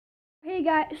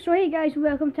Hey guys,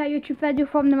 welcome to a YouTube video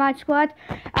from the Mad Squad.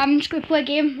 I'm just going to play a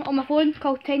game on my phone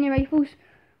called Tiny Rifles.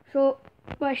 So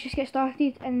let's just get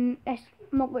started, and I'm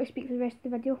not going to speak for the rest of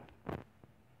the video.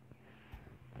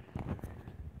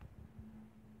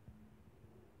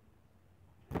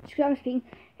 I'm speaking.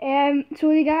 So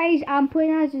the guys I'm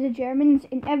playing as is the Germans.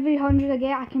 In every 100 I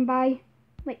get, I can buy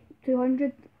like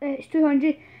 200. It's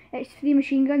 200. It's 3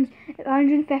 machine guns. At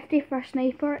 150 for a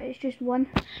sniper, it's just 1.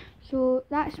 So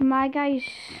that's my guys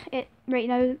right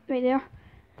now, right there.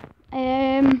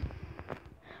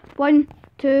 1,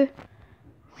 2,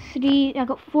 3. I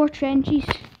got 4 trenches.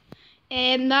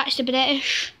 That's the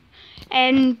British.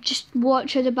 And just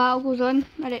watch how the battle goes on.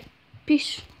 Alright,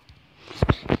 peace.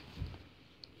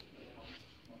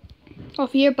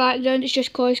 Off your background, it's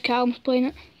just cause Calum's playing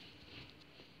it.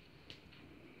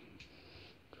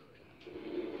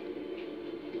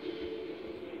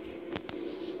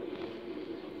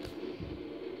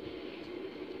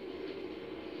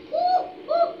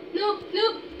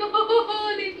 No,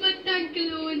 leave my tank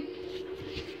alone.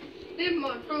 Leave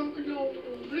my tank alone.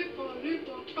 Leave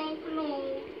my tank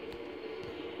alone.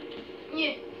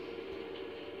 Yeah.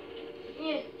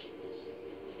 Yeah.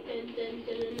 Dun, dun,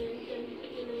 dun, dun, dun, dun,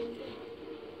 dun, dun.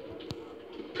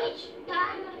 Bitch,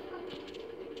 die, motherfucker.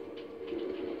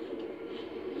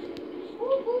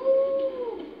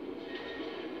 Woohoo!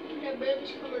 That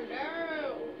baby's coming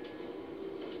down.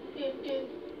 Dun, dun.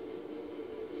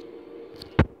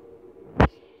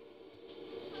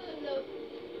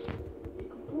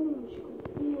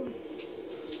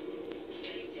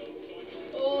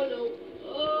 Oh no,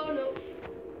 oh no,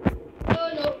 oh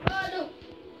no, oh no,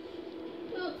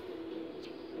 oh,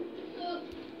 oh,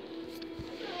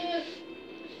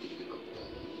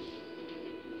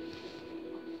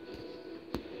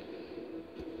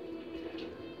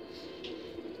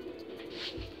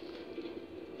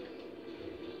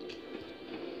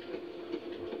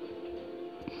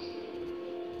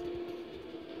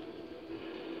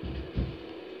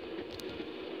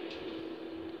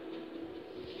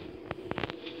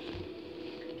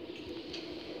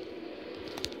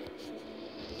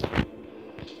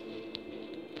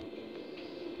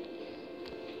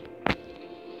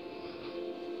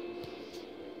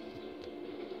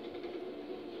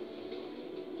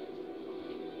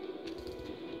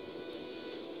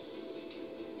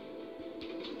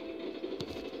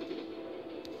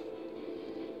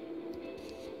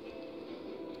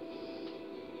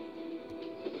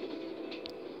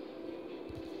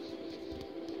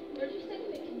 where do you think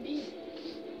they can be?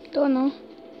 Don't know.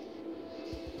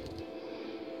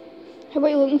 What are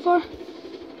you looking for? Look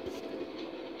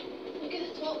at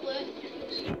the top left.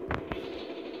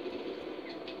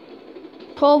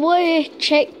 Probably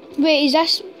check. Wait, is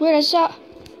this? Where is that?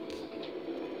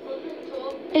 Look at the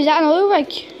top. Is that another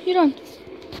rig you're on?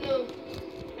 No.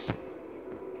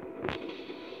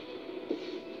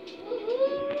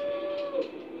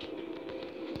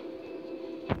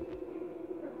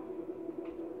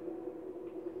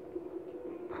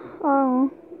 Oh.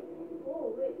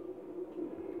 Oh, wait.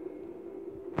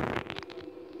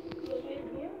 Goes in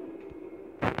here.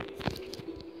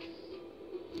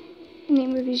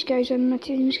 Name of these guys on my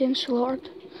team's getting slaughtered.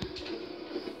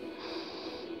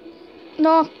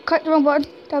 No, click the wrong button.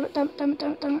 Damn it, damn it, damn it,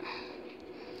 damn it, damn it.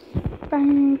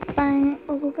 Bang, bang,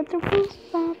 all over the roof,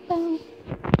 bang, bang.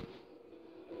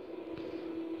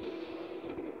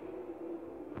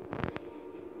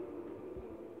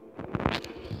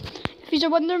 If you're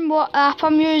wondering what app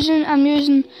I'm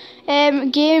using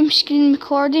Game Screen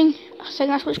Recording. I think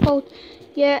that's what it's called.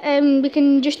 Yeah, we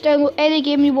can just download any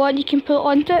game you want, you can put it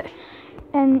onto it.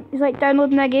 And it's like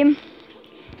downloading a game.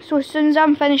 So as soon as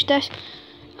I'm finished this,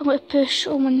 I'm going to push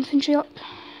all my infantry up.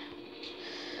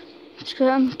 Just because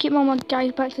I'm keeping all my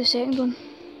guys back to the second one.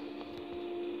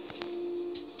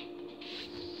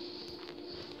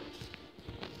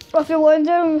 If you're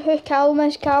wondering who Calum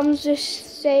is, Calum's the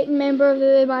second member of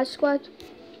the Mad Squad.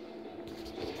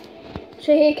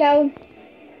 Say hey Calum.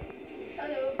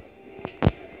 Hello.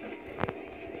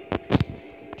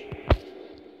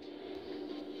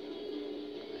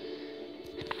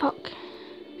 Fuck.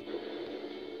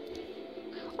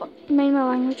 Oh, mind my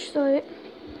language, sorry.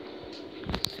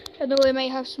 I know we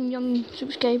might have some young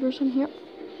subscribers on here.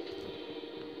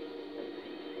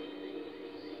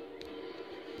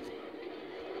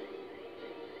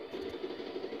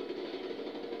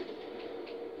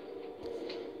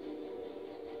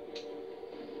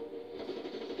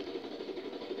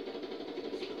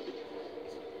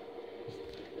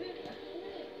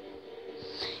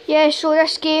 Yeah, so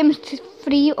this game's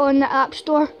free on the App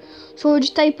Store. So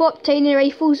just type up Tiny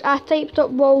Rifles. I typed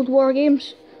up World War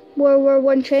Games, World War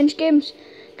One trench games,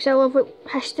 because I love like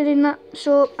history and that.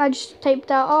 So I just typed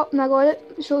that up and I got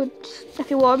it. So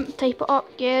if you want, type it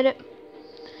up, get it.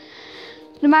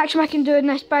 The maximum I can do in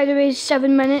this, by the way, is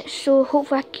 7 minutes. So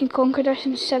hopefully I can conquer this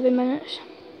in 7 minutes.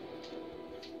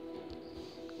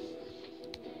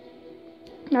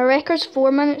 My record's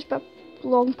 4 minutes, but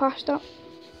long past that.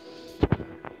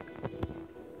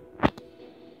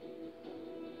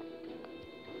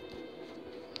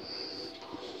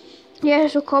 Yeah,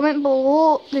 so comment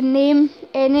below the name,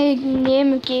 any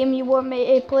name of game you want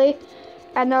me to play,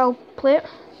 and I'll play it.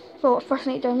 Well, first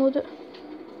I need to download it.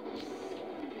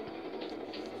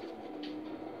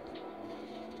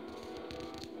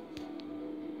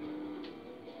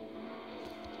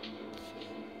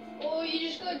 Oh, you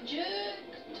just got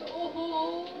juked.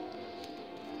 Oh,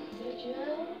 did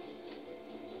you?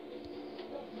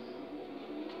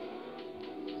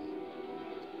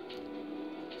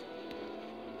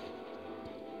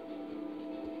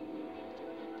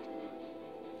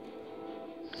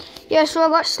 Yeah, so I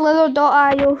got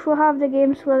Slither.io, so I have the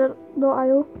game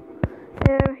Slither.io.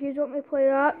 If you want me to play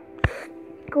that,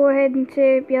 go ahead and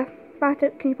say, yeah,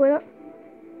 Patrick, can you play that?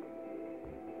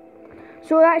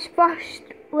 So that's first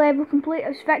level complete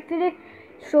of Victory.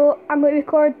 So I'm going to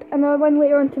record another one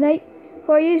later on tonight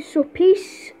for you. So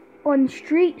peace on the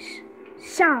streets,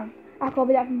 Sam. I'll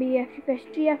copy that from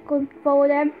BFG. Go and follow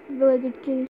them. Really good games.